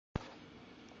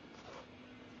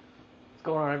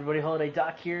What's going on, everybody? Holiday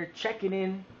Doc here, checking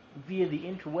in via the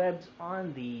interwebs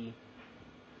on the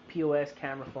POS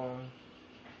camera phone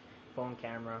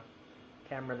camera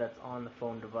that's on the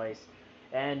phone device.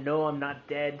 And no, I'm not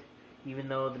dead, even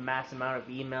though the mass amount of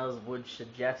emails would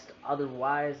suggest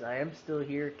otherwise. I am still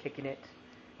here kicking it,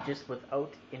 just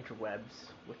without interwebs,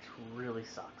 which really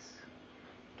sucks.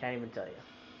 Can't even tell you.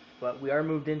 But we are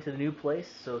moved into the new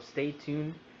place, so stay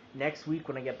tuned. Next week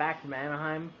when I get back from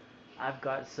Anaheim, I've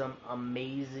got some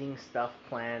amazing stuff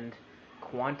planned.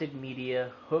 Quantic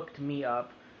Media hooked me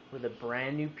up with a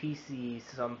brand new PC,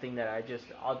 something that I just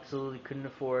absolutely couldn't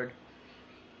afford,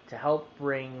 to help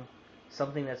bring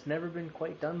something that's never been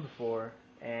quite done before.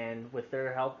 And with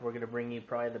their help, we're going to bring you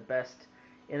probably the best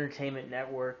entertainment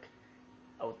network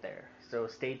out there. So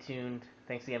stay tuned.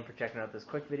 Thanks again for checking out this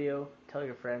quick video. Tell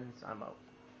your friends I'm out.